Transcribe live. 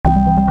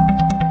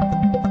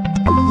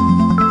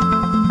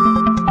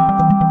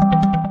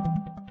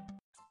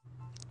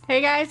Hey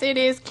guys, it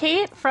is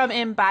Kate from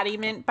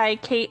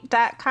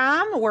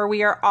embodimentbykate.com, where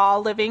we are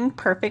all living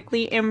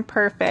perfectly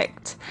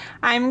imperfect.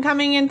 I'm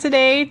coming in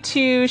today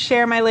to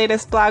share my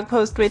latest blog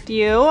post with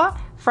you,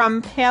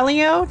 from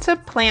paleo to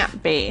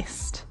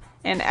plant-based,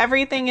 and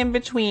everything in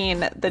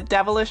between, the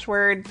devilish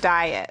word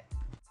diet.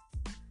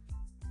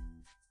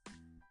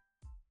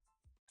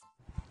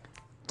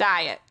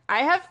 Diet.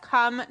 I have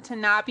come to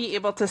not be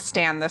able to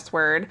stand this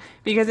word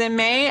because it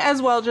may as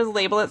well just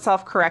label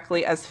itself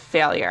correctly as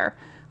failure.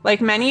 Like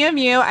many of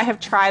you, I have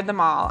tried them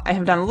all. I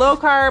have done low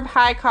carb,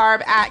 high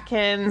carb,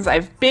 Atkins.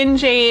 I've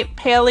binge ate,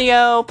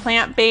 paleo,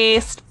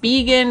 plant-based,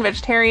 vegan,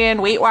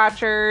 vegetarian, Weight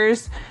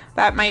Watchers.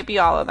 That might be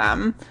all of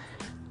them.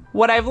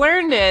 What I've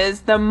learned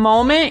is the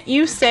moment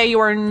you say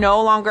you are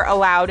no longer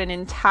allowed an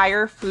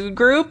entire food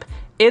group,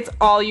 it's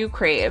all you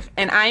crave.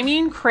 And I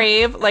mean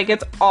crave like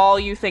it's all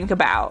you think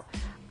about.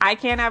 I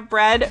can't have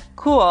bread?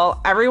 Cool.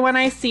 Everyone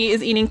I see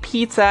is eating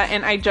pizza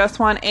and I just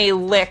want a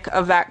lick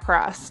of that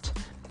crust.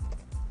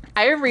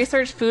 I have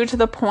researched food to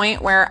the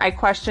point where I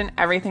question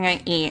everything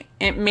I eat.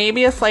 It may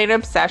be a slight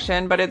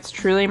obsession, but it's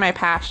truly my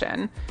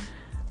passion.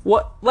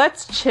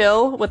 Let's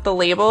chill with the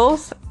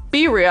labels.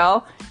 Be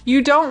real.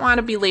 You don't want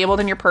to be labeled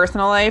in your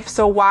personal life,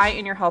 so why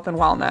in your health and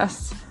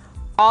wellness?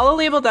 All a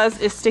label does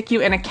is stick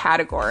you in a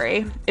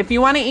category. If you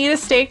want to eat a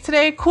steak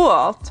today,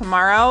 cool.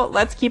 Tomorrow,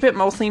 let's keep it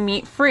mostly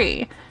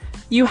meat-free.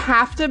 You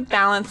have to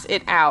balance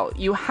it out.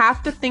 You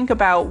have to think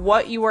about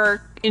what you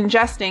are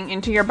ingesting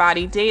into your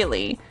body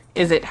daily.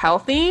 Is it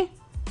healthy?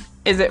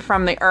 Is it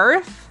from the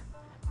earth?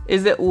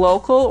 Is it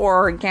local or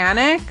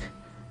organic?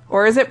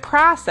 Or is it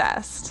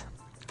processed?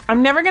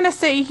 I'm never going to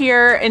sit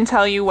here and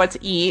tell you what to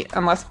eat,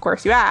 unless of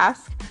course you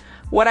ask.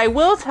 What I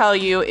will tell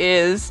you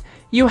is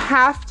you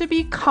have to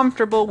be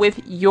comfortable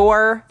with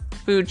your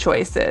food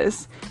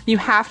choices. You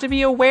have to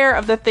be aware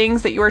of the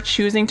things that you are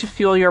choosing to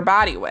fuel your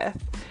body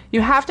with.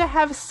 You have to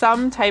have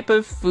some type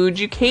of food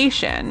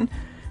education.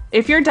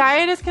 If your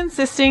diet is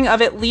consisting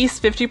of at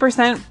least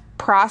 50%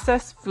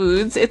 processed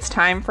foods, it's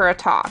time for a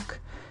talk.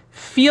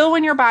 Feel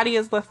when your body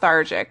is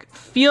lethargic.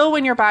 Feel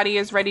when your body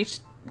is ready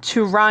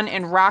to run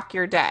and rock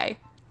your day.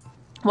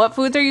 What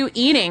foods are you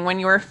eating when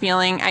you are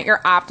feeling at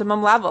your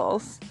optimum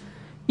levels?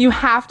 You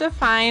have to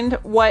find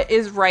what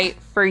is right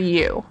for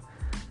you.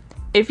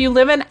 If you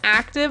live an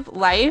active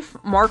life,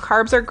 more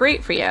carbs are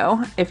great for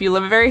you. If you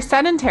live a very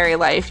sedentary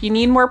life, you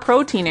need more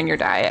protein in your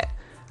diet.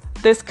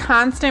 This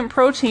constant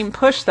protein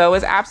push, though,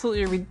 is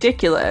absolutely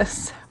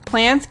ridiculous.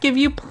 Plants give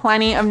you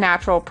plenty of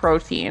natural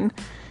protein.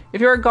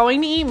 If you're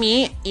going to eat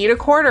meat, eat a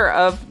quarter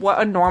of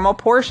what a normal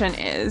portion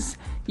is.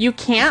 You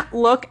can't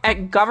look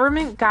at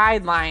government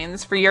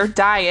guidelines for your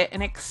diet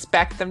and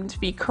expect them to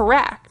be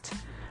correct.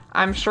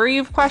 I'm sure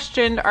you've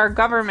questioned our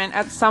government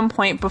at some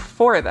point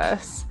before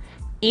this.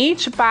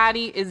 Each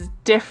body is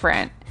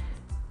different.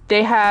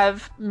 They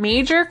have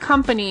major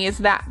companies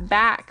that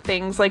back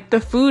things like the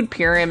food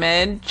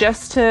pyramid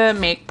just to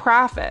make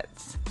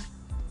profits.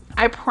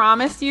 I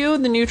promise you,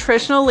 the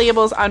nutritional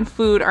labels on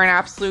food are an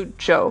absolute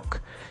joke.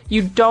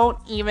 You don't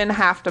even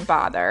have to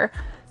bother.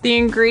 The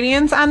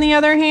ingredients, on the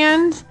other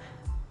hand,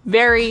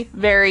 very,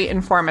 very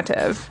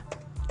informative.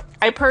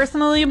 I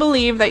personally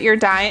believe that your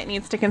diet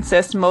needs to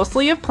consist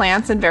mostly of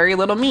plants and very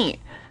little meat.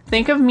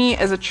 Think of meat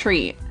as a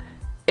treat.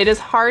 It is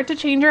hard to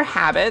change your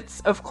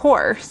habits, of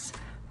course.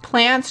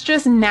 Plants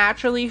just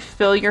naturally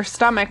fill your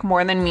stomach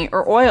more than meat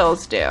or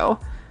oils do.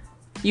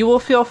 You will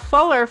feel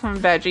fuller from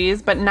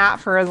veggies, but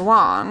not for as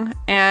long.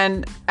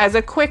 And as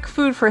a quick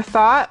food for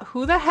thought,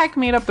 who the heck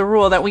made up the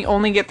rule that we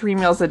only get 3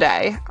 meals a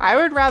day? I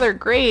would rather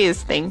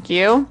graze, thank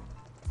you.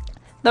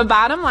 The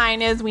bottom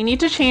line is we need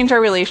to change our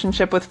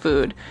relationship with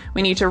food.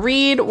 We need to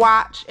read,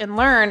 watch, and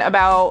learn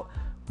about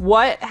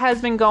what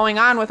has been going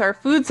on with our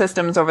food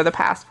systems over the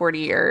past 40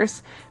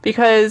 years.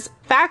 Because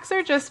facts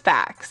are just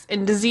facts,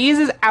 and disease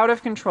is out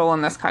of control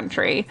in this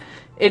country.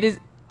 Is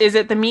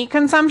it the meat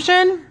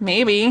consumption?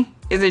 Maybe.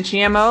 Is it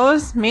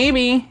GMOs?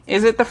 Maybe.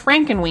 Is it the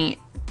Frankenwheat?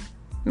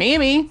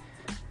 Maybe.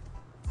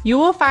 You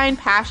will find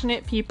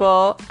passionate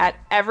people at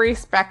every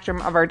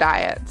spectrum of our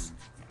diets.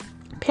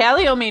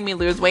 Paleo made me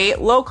lose weight,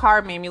 low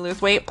carb made me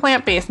lose weight,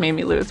 plant-based made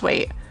me lose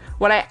weight.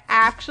 What I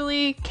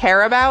actually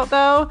care about,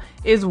 though,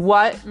 is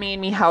what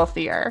made me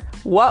healthier,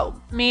 what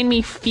made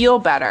me feel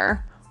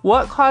better,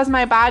 what caused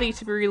my body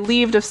to be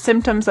relieved of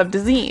symptoms of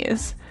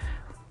disease.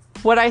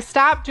 What I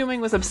stopped doing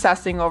was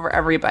obsessing over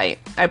every bite.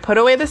 I put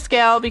away the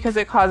scale because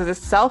it causes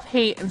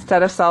self-hate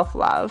instead of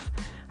self-love.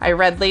 I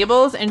read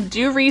labels and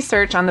do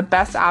research on the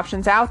best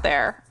options out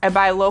there. I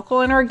buy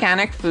local and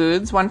organic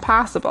foods when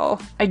possible.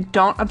 I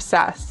don't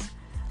obsess.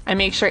 I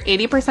make sure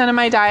 80% of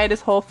my diet is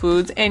whole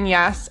foods, and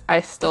yes,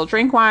 I still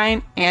drink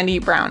wine and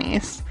eat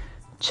brownies.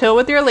 Chill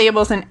with your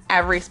labels in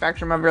every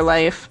spectrum of your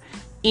life.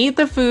 Eat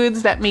the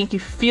foods that make you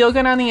feel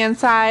good on the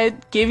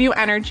inside, give you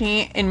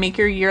energy, and make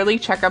your yearly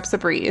checkups a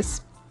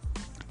breeze.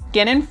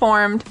 Get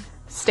informed,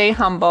 stay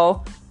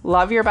humble,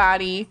 love your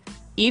body,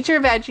 eat your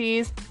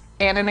veggies,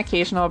 and an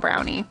occasional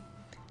brownie.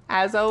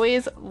 As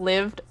always,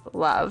 lived,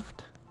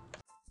 loved.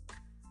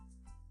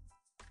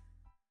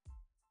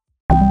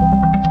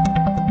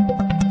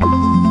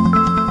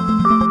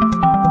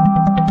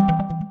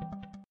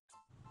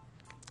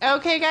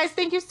 Okay, guys,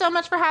 thank you so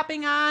much for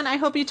hopping on. I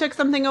hope you took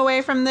something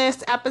away from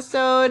this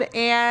episode,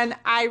 and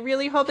I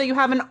really hope that you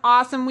have an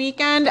awesome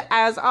weekend.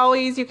 As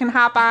always, you can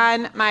hop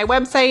on my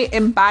website,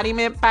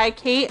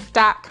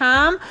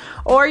 embodimentbykate.com,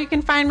 or you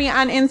can find me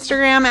on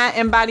Instagram at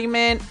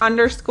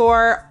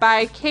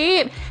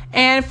embodiment_by-Kate,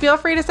 and feel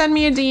free to send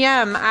me a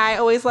DM. I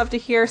always love to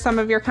hear some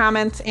of your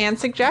comments and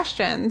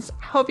suggestions.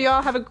 Hope you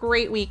all have a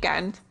great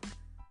weekend.